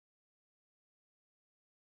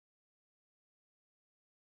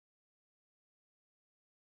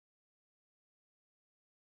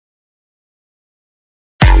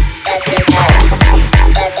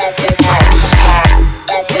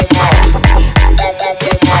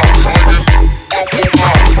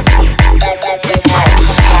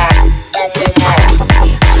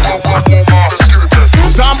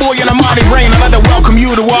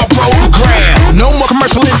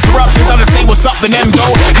and then go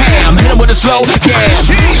ham. Hit 'em with a slow gas.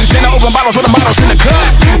 Then I open bottles with the models in the cut.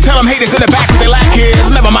 Tell them haters in the back what they lack is.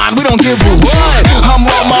 Never mind, we don't give a what. I'm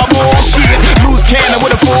on my bullshit. Loose cannon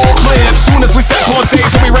with a full clip. Soon as we step on stage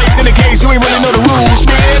and we race in the cage, you ain't really know the rules,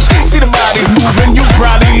 bitch. See the bodies moving, you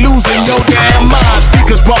probably losing your damn mind.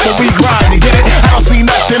 Speakers bump when we grind, you get it? I don't see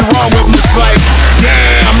nothing wrong with this life.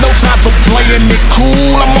 Damn, no time for playing it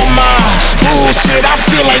cool. I'm on my bullshit. I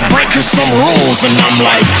feel like breaking some rules, and I'm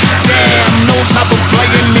like, damn, no time for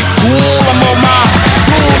playing it cool. I'm on my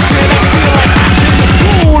bullshit. I feel like acting the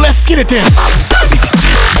fool. Let's get it then.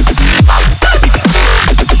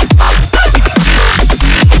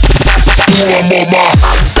 I'm on my.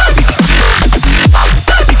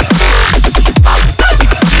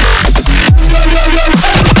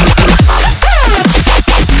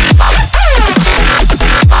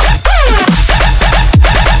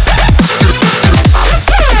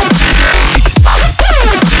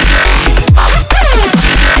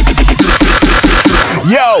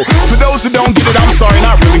 Yo, for those who don't get it, I'm sorry,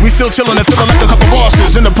 not really. We still chillin' and feelin' like a couple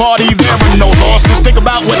bosses. In the party, there are no losses. Think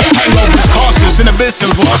about what hangovers cost us.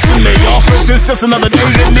 Inhibitions lost in the office. It's just another day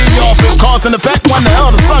in the office. Cause and effect, when the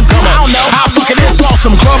hell the sun come out? I don't know. How fucking this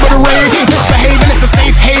awesome club of the rain. Misbehaving, it's a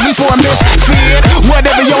safe haven for a misfit.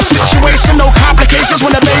 Whatever your situation, no complications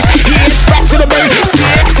when the bass hits. Back to the basics.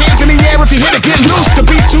 Hands in the air if you hit it, get loose. The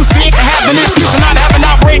beat's too sick to have an excuse and not have an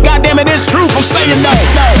outbreak. Goddamn it, it's truth. I'm saying no.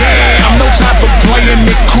 Damn, no time for playing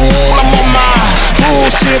it cool. I'm on my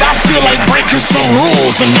bullshit. I feel like breaking some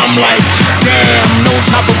rules, and I'm like, damn, no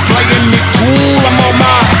time for playing it cool. I'm on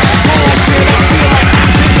my bullshit. I feel like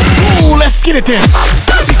acting the fool. Let's get it then.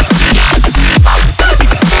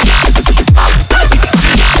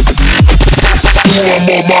 I'm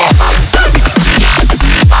on my.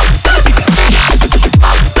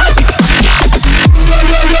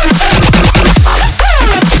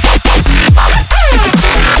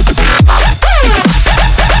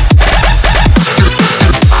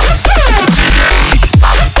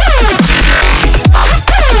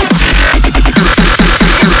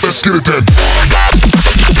 Let's get it then.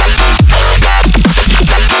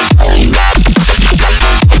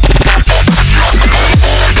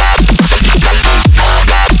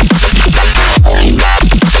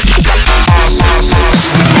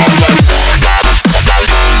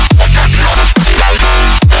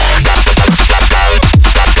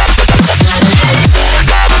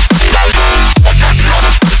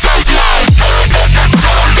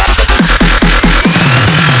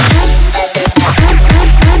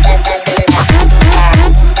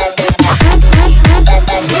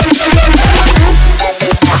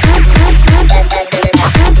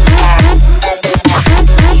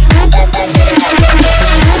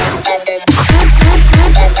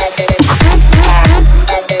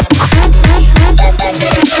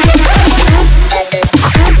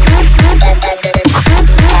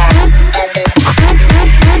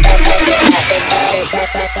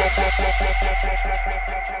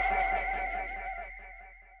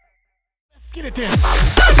 Let's get it then.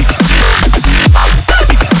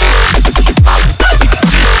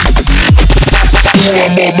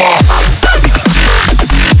 I'm on my.